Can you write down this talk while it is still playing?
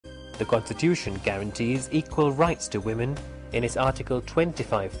The Constitution guarantees equal rights to women in its Article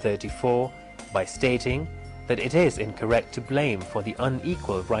 2534 by stating that it is incorrect to blame for the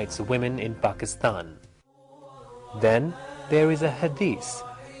unequal rights of women in Pakistan. Then there is a hadith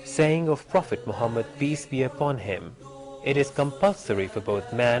saying of Prophet Muhammad, peace be upon him, it is compulsory for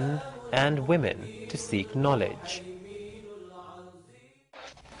both men and women to seek knowledge.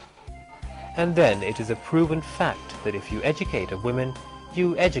 And then it is a proven fact that if you educate a woman,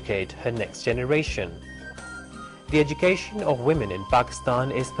 you educate her next generation. The education of women in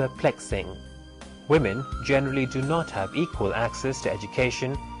Pakistan is perplexing. Women generally do not have equal access to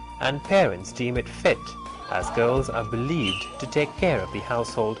education, and parents deem it fit, as girls are believed to take care of the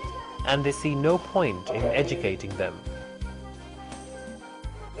household, and they see no point in educating them.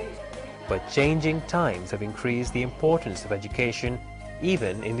 But changing times have increased the importance of education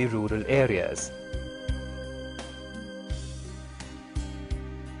even in the rural areas.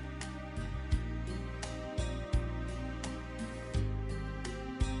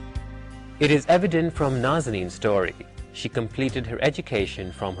 It is evident from Nazanin's story. She completed her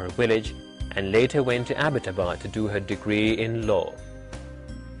education from her village and later went to APWA to do her degree in law.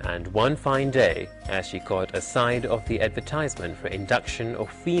 And one fine day, as she caught a sight of the advertisement for induction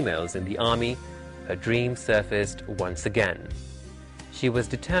of females in the army, her dream surfaced once again. She was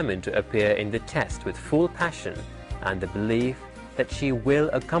determined to appear in the test with full passion and the belief that she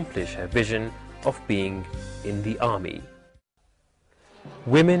will accomplish her vision of being in the army.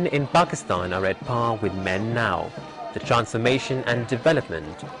 Women in Pakistan are at par with men now. The transformation and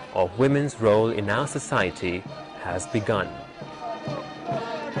development of women's role in our society has begun.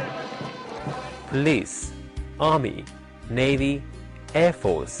 Police, Army, Navy, Air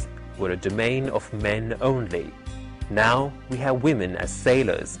Force were a domain of men only. Now we have women as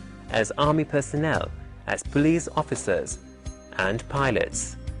sailors, as army personnel, as police officers and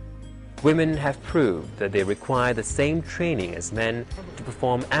pilots. Women have proved that they require the same training as men to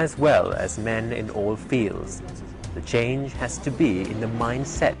perform as well as men in all fields. The change has to be in the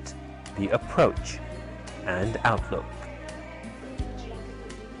mindset, the approach and outlook.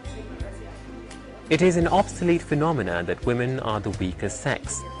 It is an obsolete phenomenon that women are the weaker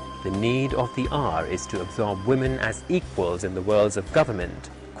sex. The need of the hour is to absorb women as equals in the worlds of government,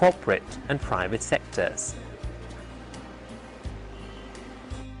 corporate and private sectors.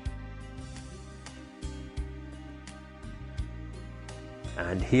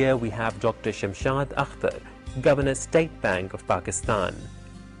 And here we have Dr. Shamshad Akhtar, Governor State Bank of Pakistan.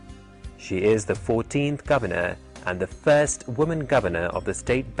 She is the 14th governor and the first woman governor of the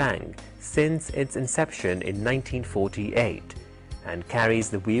State Bank since its inception in 1948, and carries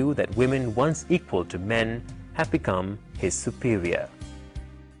the view that women once equal to men have become his superior.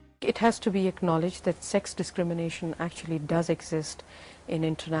 It has to be acknowledged that sex discrimination actually does exist in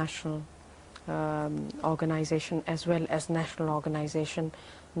international organization as well as national organization,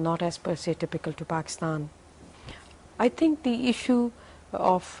 not as per se typical to Pakistan. I think the issue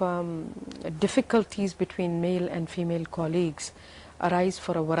of difficulties between male and female colleagues arise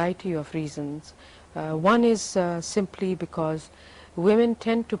for a variety of reasons. One is simply because women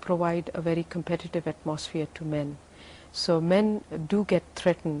tend to provide a very competitive atmosphere to men. So men do get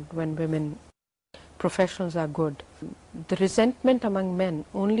threatened when women professionals are good. The resentment among men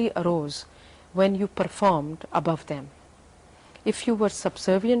only arose when you performed above them. If you were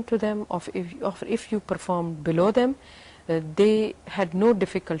subservient to them, or if you performed below them, they had no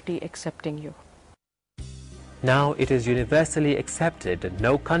difficulty accepting you. Now it is universally accepted that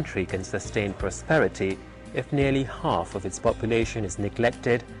no country can sustain prosperity if nearly half of its population is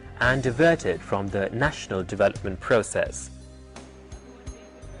neglected and diverted from the national development process.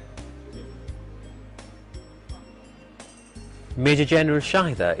 Major General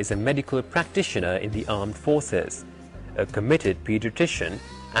Shahida is a medical practitioner in the armed forces, a committed pediatrician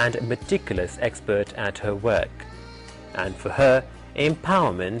and a meticulous expert at her work. And for her,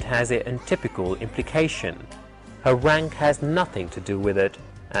 empowerment has an untypical implication. Her rank has nothing to do with it,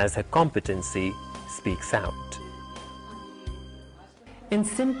 as her competency speaks out. In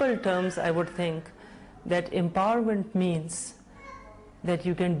simple terms, I would think that empowerment means that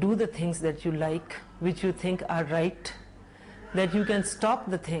you can do the things that you like, which you think are right, that you can stop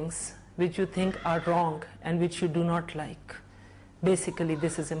the things which you think are wrong and which you do not like. Basically,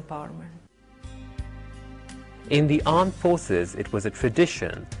 this is empowerment. In the armed forces, it was a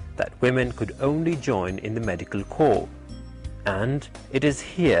tradition that women could only join in the medical corps. And it is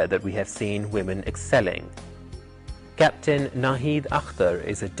here that we have seen women excelling. Captain Nahid Akhtar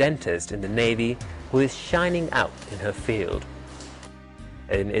is a dentist in the Navy who is shining out in her field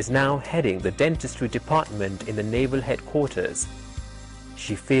and is now heading the dentistry department in the naval headquarters.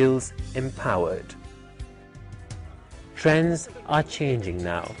 she feels empowered. Trends are changing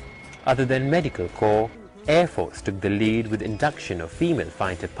now. Other than Medical Corps, Air Force took the lead with induction of female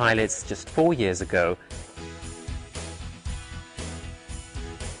fighter pilots just 4 years ago,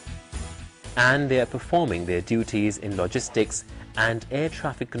 and they are performing their duties in logistics and air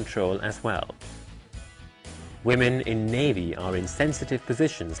traffic control as well. Women in Navy are in sensitive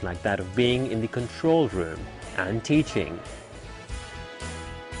positions like that of being in the control room and teaching.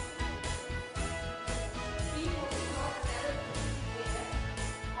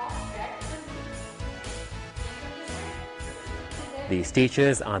 These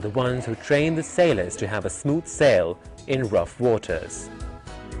teachers are the ones who train the sailors to have a smooth sail in rough waters.